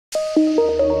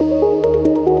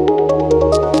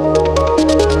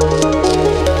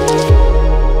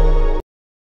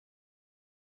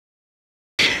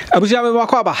Abuja be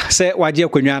wakwaba se waje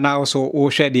kwenwa na so wo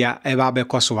hwe dia e ba be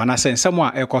koso na se nsem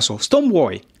a ekoso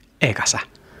Stonebwoy kasa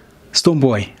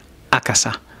Stonebwoy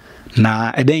akasa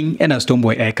na eden ena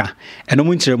Stonebwoy eka eno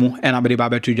mu nkyeremu ena be ba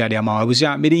betu dwade ama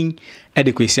abuja medin e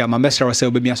de Kwesiarmah mesra se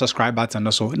obi subscribe button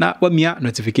no so na wamia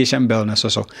notification bell no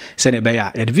so se ne be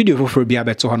ya e video foforo bia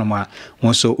beto hono ma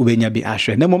won so obenya bi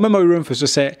ahwe na mo memory room so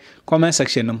se comment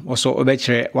section no so obe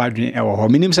kire wadwen e wo ho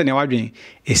minim se ne wadwen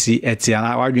esi etia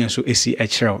na wadwen so esi e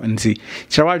kire nti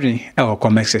kire wadwen e wo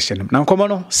comment section na nkomo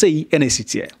no sei ena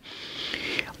sitie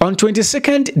on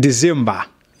 22nd December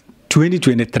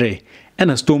 2023 and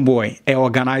a Stonebwoy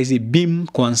organize a beam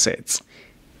concert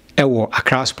ewo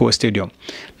Accra Sports Stadium.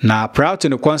 Na prior to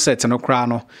the concert no kra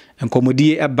no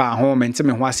nkomodie eba ho mente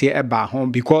me ho ase eba ho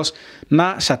because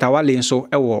na Shatawale nso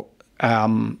ewo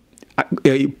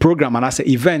program and as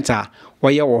event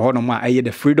where wo hono ma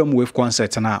the Freedom Wave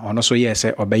concert na ono so yes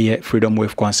obeye Freedom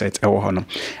Wave concert e wo hono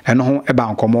eno ho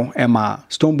eba nkomo ema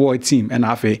Stonebwoy team and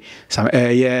afi some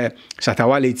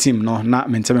Shatawale team no na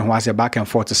mente me ho ase back and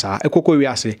forth sa ekoko wi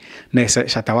ase na se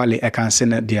Shatawale e kan se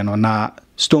na de no na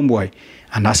Stonebwoy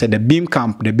and I said the beam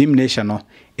camp the beam nation no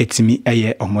etimi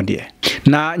eye omode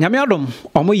na nyame adom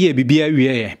omo ye bibia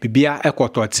wie bibia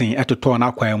ekoto ten etoto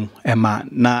na kwan mu ema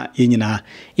na yenyina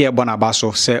ye bona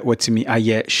baso se watimi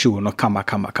aye show no kama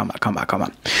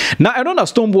na I don't know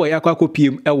Stonebwoy akwa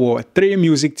pm ewo 3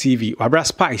 Music TV wabra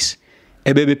Spice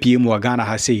ebebe pm wa Ghana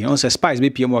ha say on say Spice be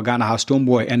pm wa Ghana ha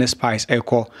Stonebwoy and Spice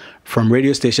echo from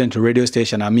radio station to radio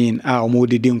station. I mean omo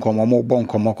didi nkomo omo bon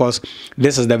komo cause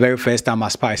this is the very first time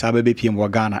as Spice ebebe pm wa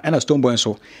Ghana and Stonebwoy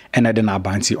so and de na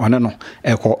banti ono no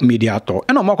echo media to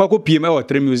and omo akwa pm ewo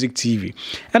 3 Music TV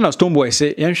and Stonebwoy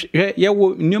say ye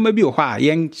wo nyoma bi ho a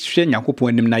yen hwe Nyankopon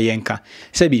anim na yenka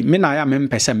say bi me na ya me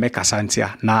mpese meka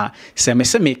santia na se me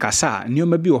se meka sa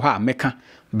nyoma bi ho a meka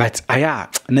but aya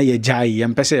na ye jai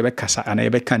yempese ye bekasa ana ye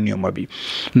beka nioma bi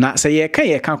na se ye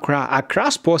ka kra Accra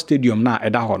Sports Stadium na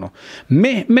eda ho no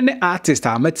me ne artist a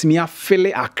matimi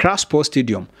afele Accra Sports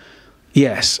Stadium.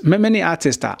 Yes, many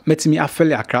artists are metimi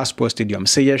afele Accra Sports Stadium.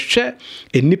 Say ye hwe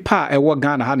enipa ewo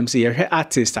Ghana hanim say ye hwe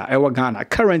artist ewo Ghana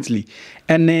currently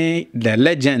ene the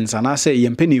legends and I say ye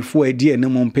mpenifo edi ene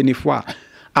mo mpenifo a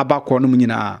abakọ no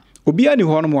nyina obi ani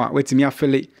ho no mo a wetimi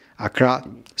afele Accra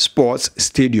Sports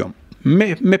Stadium.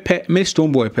 Me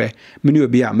Stonebwoy pe me ni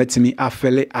obi a metimi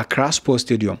afele Accra Sports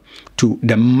Stadium to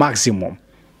the maximum.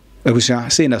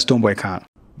 Ebusia saying that Stonebwoy can.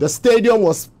 The stadium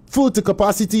was full to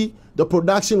capacity. The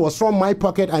production was from my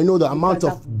pocket. I know the amount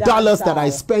of dollars that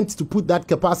I spent to put that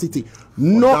capacity.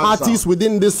 No artist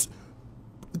within this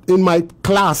in my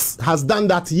class has done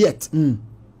that yet.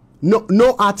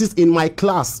 No artist in my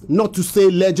class, not to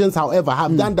say legends, however,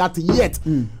 have done that yet.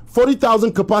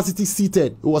 40,000 capacity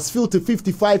seated. It was filled to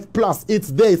 55 plus. It's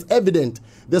there, it's evident.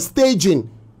 The staging.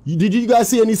 Did you guys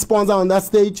see any sponsor on that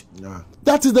stage? No.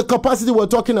 That is the capacity we're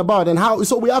talking about and how.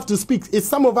 So we have to speak. It's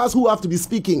some of us who have to be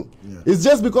speaking. Yeah. It's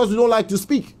just because we don't like to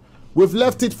speak. We've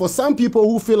left it for some people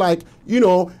who feel like, you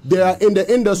know, they are in the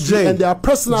industry and they are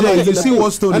personalized. You see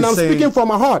what Stone and I'm saying. speaking from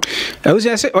my heart. I was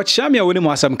just say, "Ochami woni mo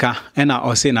asamka ena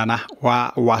ose nana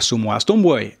wa sumo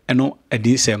Stonebwoy eno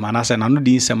edi sem anase na no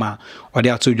di sem a ode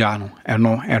atodwa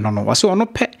no eno no wase ono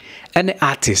pe any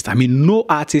artist. I mean no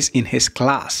artist in his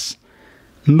class.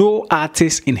 No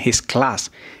artist in his class.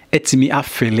 Etimi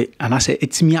afele and I say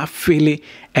etimi afele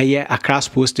eye Accra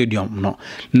Sports Stadium no.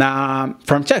 Na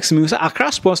from checks me say Accra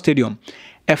Sports Stadium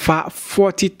efa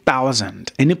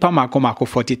 40,000. Enipa mako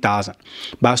 40,000.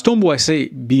 But Stonebwoy say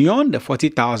beyond the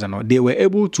 40,000 they were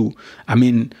able to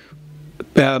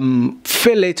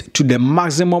fill it to the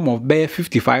maximum of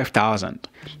 55,000.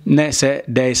 Say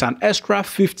there is an extra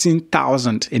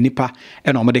 15,000 enipa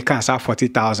and omode can say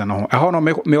 40,000 no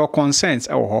me consents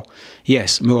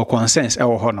yes me consents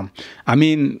I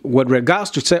mean with regards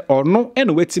to say or no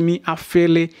and wetimi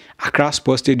afele Accra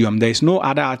Sports Stadium there is no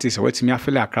other artist wetimi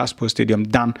afele Accra Sports Stadium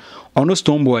than ono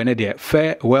Stonebwoy ne there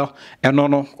fair well and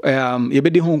no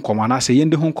yebedi ho nkomo na say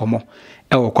yende ho nkomo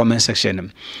e comment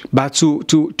section but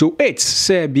to it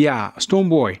say bia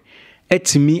Stonebwoy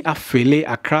etimi afele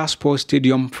Accra Sports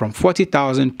Stadium from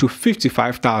 40,000 to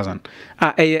 55,000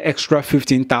 extra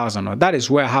 15,000 that is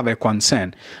where I have a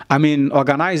concern. I mean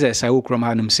organizers I will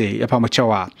hanum say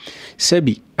epamochawa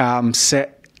sebi say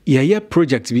ye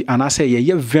project bi and I say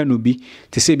ye venue bi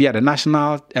to say be at the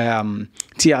National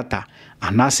Theatre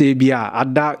and I say be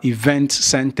other event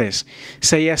centers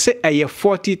say yes say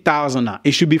 40,000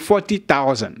 it should be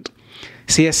 40,000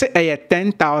 say yes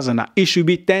 10,000 it should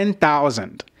be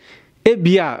 10,000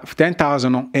 Ebia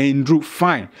 10,000 and drew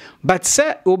fine, but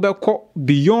say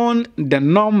beyond the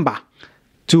number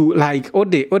to like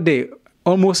ode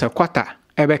almost a quarter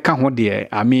ebe kan ho de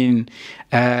I mean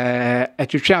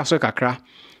etwetwe aso kakra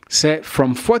say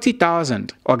from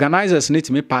 40,000 organizers need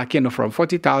to me parking from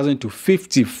 40,000 to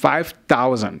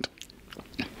 55,000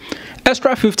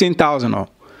 extra 15,000 oh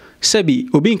sebi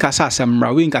obi nkasa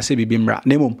asemra we nkasa bibi mra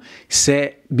nemom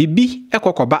say bibi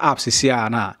ekokoba apps sia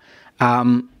na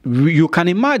you can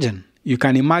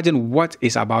imagine what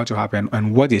is about to happen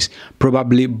and what is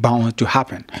probably bound to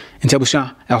happen.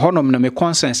 Intabusha a honum na me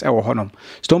consensus e wo honum.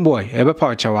 Stonebwoy ebe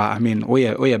pa chawa I mean we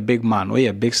a big man, we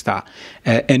a big star.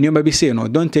 And you maybe say no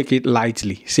don't take it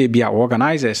lightly. Say be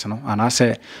organizers no and I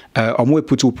say omo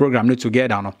put two program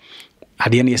together no.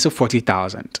 At the end you say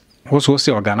 40,000. Also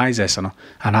say organizers no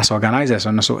and as organizers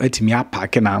no so etimi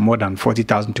apake na more than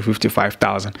 40,000 to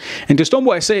 55,000 and the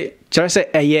Stonebwoy say chere say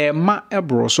eye ma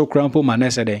ebro so crampo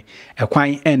manese de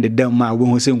ekwan end dem ma we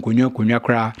hu say nkonwa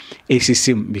kra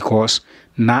esisim because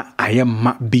na aye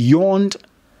ma beyond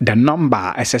the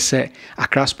number ss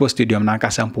Accra Sports Stadium na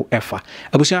kasampo efa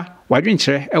abusia wadwen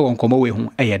chere e won komo we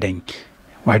hu eye den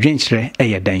wadwen chere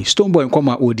eye den Stonebwoy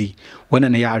nkoma odi wona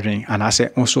na ya adwen and ase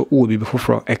also wo bi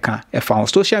foforo eka efa on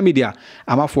social media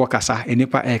amafo kasa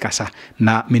enipa kasa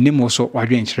na menim also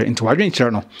wadwen chere into wadwen chere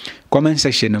no comment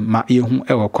section ma yehu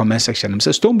e wo comment section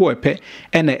say Stonebwoy pe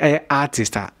ene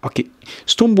artist okay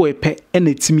Stonebwoy pe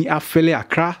ene timi afele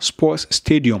Accra Sports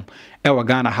Stadium e wo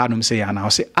Ghana hanum say ya na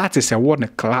say artist e won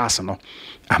class no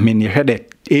I mean you heard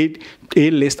it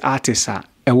a list artists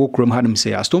e wo krom hanum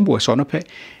say Stonebwoy so no pe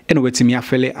ene wetimi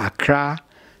afele Accra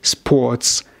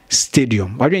Sports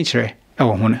Stadium wadwen chere e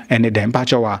wo hono ene dem pa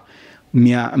chawa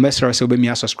mia mesra se obe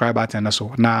mia subscribe button na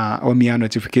so na o mia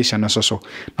notification na so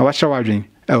na wa chawa wadwen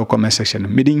e wo comment section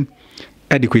meeting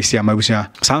edi Kwesiarmah busia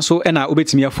sanso e na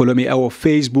obetimi follow me e wo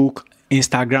Facebook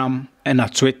Instagram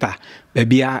and Twitter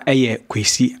bebia eye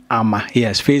Kwesiarmah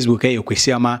yes Facebook eye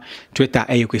Kwesiarmah Twitter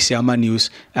eye Kwesiarmah news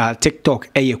TikTok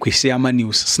eye Kwesiarmah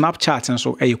news Snapchat and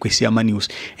so eye Kwesiarmah news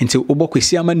until obo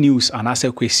Kwesiarmah news and as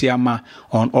Kwesiarmah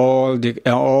on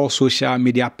all social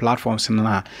media platforms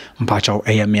na mpacho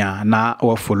eye mia na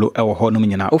o follow e wo honum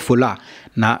nyina o follow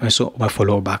na so o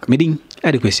follow back meeting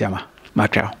eye Kwesiarmah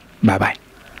bye bye.